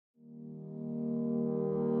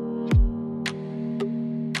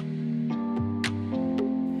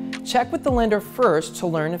Check with the lender first to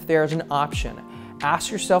learn if there is an option. Ask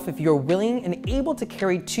yourself if you're willing and able to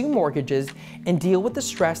carry two mortgages and deal with the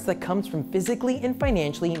stress that comes from physically and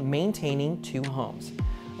financially maintaining two homes.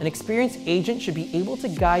 An experienced agent should be able to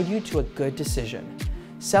guide you to a good decision.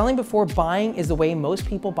 Selling before buying is the way most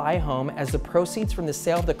people buy a home, as the proceeds from the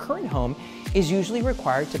sale of the current home is usually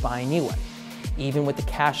required to buy a new one. Even with the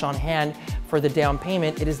cash on hand for the down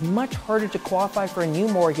payment, it is much harder to qualify for a new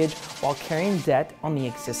mortgage while carrying debt on the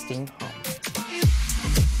existing home.